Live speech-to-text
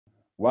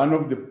one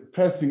of the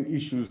pressing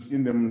issues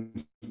in the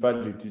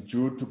municipality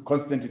due to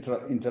constant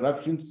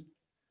interruptions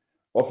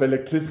of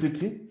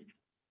electricity.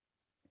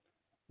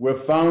 We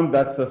found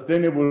that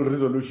sustainable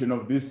resolution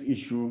of this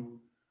issue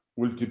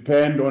will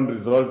depend on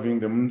resolving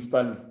the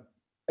municipal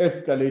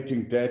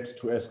escalating debt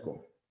to ESCOM.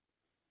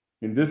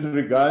 In this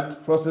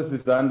regard,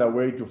 processes are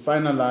underway to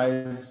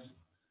finalize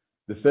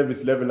the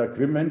service level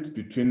agreement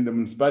between the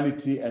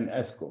municipality and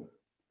ESCOM,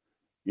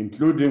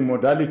 including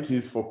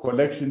modalities for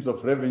collections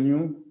of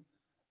revenue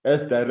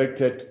as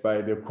directed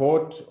by the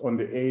court on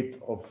the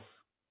 8th of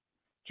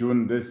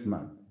June this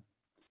month.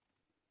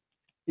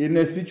 In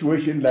a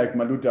situation like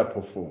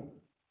Maluti-a-Phofung,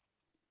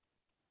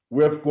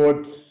 we have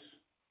got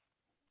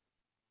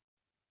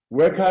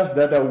workers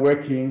that are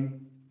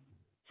working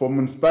for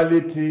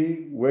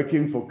municipality,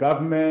 working for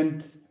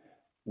government,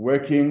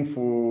 working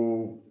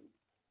for,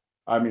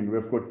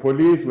 we've got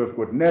police, we've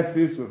got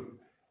nurses,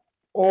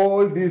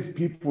 all these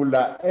people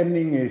are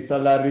earning a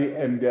salary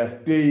and they are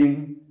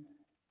staying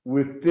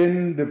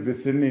within the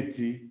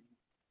vicinity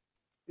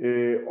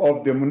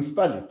of the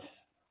municipality.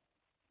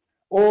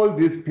 All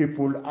these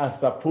people are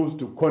supposed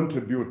to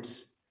contribute.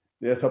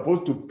 They are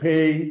supposed to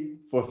pay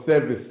for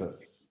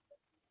services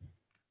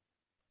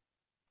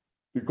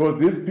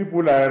because these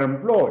people are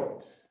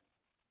employed.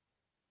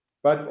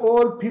 But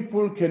all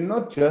people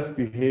cannot just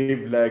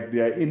behave like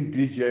they are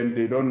indigent,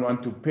 they don't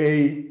want to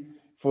pay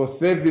for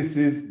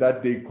services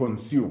that they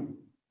consume.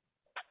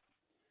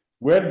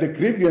 Well, the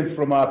grievance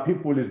from our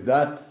people is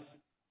that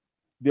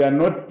they are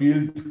not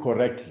billed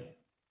correctly.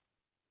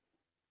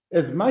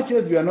 As much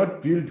as we are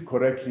not billed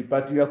correctly,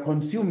 but we are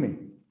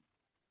consuming.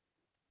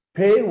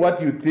 Pay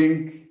what you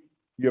think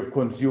you have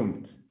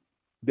consumed.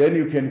 Then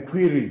you can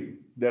query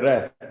the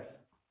rest.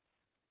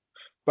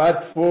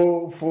 But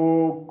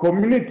for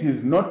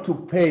communities not to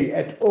pay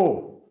at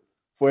all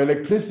for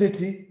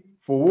electricity,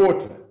 for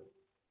water,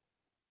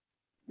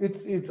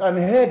 it's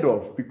unheard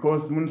of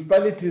because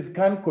municipalities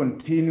can't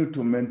continue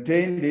to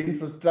maintain the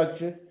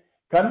infrastructure,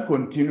 can't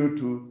continue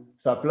to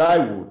supply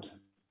water.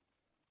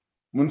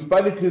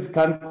 Municipalities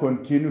can't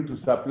continue to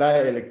supply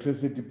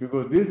electricity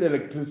because this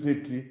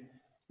electricity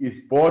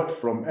is bought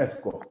from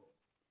ESCOM.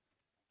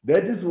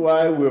 That is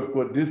why we've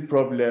got this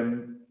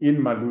problem in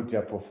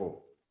Maluti-a-Phofung.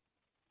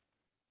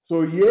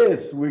 So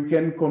yes, we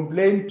can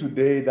complain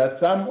today that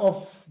some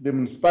of the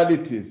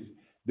municipalities,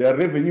 their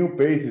revenue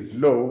base is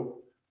low,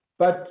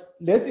 but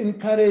let's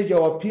encourage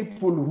our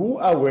people who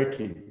are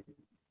working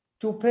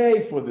to pay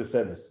for the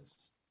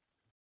services.